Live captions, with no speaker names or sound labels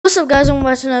What's up, guys? I'm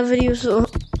watching that video. So,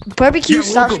 barbecue,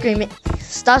 stop screaming.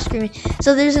 Stop screaming.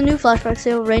 So, there's a new flashback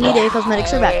sale. Rainy day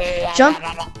cosmetics are back.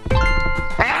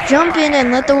 Jump in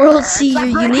and let the world see your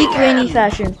unique rainy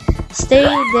fashion. Stay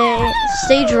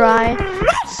dry,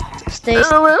 stay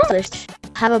stylish.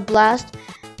 Have a blast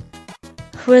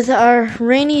with our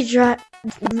rainy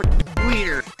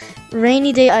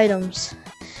day items.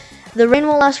 The rain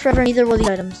won't last forever, neither will these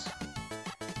items.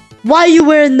 Why are you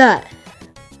wearing that?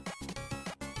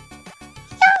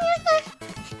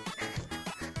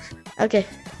 Okay.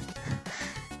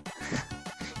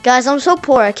 Guys, I'm so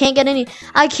poor. I can't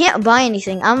buy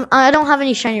anything. I don't have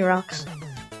any shiny rocks.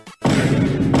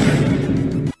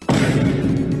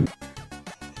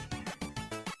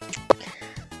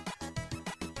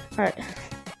 Alright.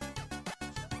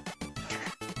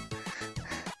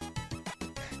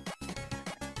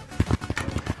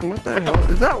 What the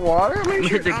hell? Is that water?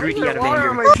 Mr. Greedy out of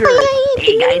anger.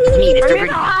 Hey guys, it's me, Mr.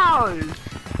 Greedy.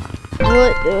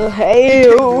 What the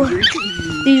hell?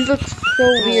 These look so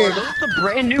weird. That's a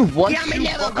brand new 1,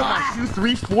 2,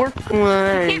 3, 4.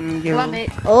 Love it.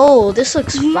 Oh, this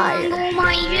looks fire. Oh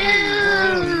my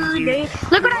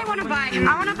god! Look what I want to buy.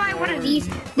 I want to buy one of these.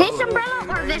 This umbrella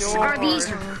or this or these.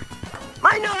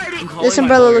 This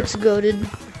umbrella looks goated.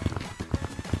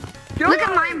 Look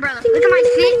at my umbrella. Look at my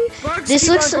feet. This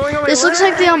looks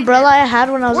like the umbrella I had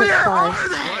when I was like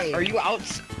 5. Are you out?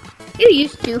 You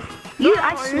used to.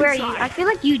 I swear I feel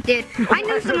like you did. I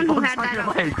knew someone who had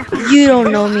that. You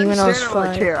don't know me when I was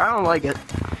 5. I don't like it.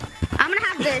 I'm gonna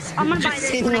have this. I'm gonna buy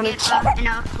this when I get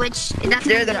Switch. That's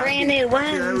They're the brand new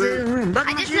ones.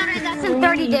 I just noticed that's in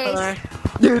 30 days.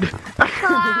 Dude.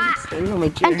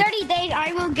 In 30 days,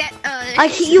 I will get.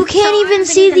 You can't even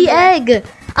see the egg.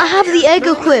 I have the egg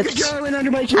equipped.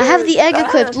 I have the egg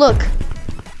equipped. Look.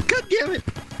 God damn it.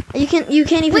 You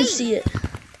can't even see it.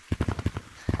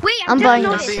 Wait, I'm buying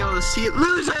this. I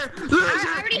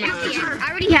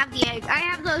already have the egg. I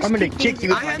have those. I'm gonna kick you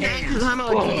with my hands.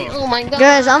 Oh my god.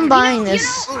 Guys, I'm buying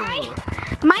this.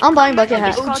 I'm buying bucket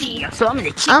hat. So I'm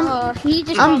gonna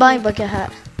kick I'm buying bucket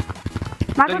hat.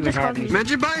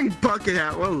 Imagine buying bucket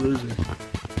hat. What a loser.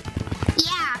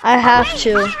 Yeah. I have to.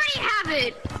 I already have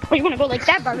it. Oh, you wanna go like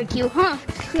that barbecue, huh?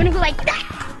 You wanna go like that?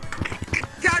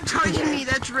 God touching me,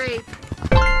 that's rape.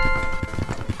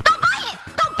 Don't buy it!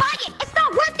 Don't buy it! It's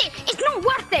not worth it! It's not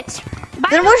worth it!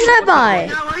 Then what should I buy?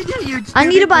 I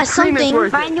need to buy something.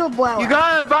 Buy new blower. You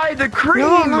gotta buy the cream!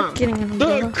 No, I'm not getting it.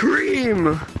 The cream!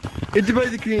 You have to buy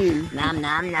the cream. Nom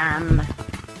nom nom.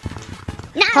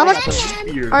 How much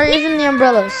are even the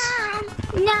umbrellas?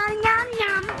 Nom nom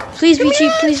nom. Please be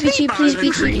cheap, please be cheap, please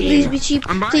be cheap, please be cheap,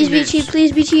 please be cheap,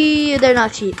 please be cheap. They're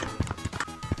not cheap.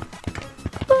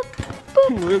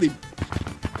 Really?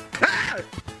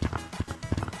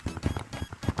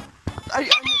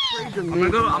 I'm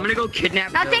gonna go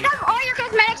kidnap. Now take off all your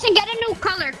cosmetics and get a new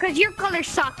color, cause your color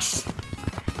sucks.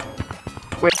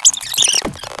 Wait.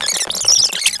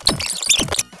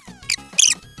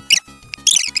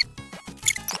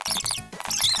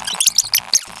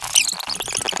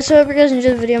 So if you guys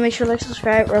enjoyed the video, make sure to like,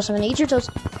 subscribe, or else I'm gonna eat your toes,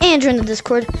 and join the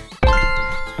Discord.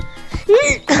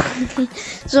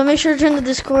 So make sure to join the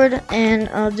Discord, and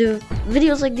I'll do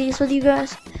videos like these with you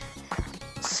guys.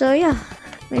 So yeah,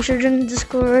 make sure to join the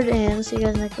Discord, and see you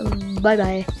guys next time. Bye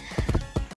bye.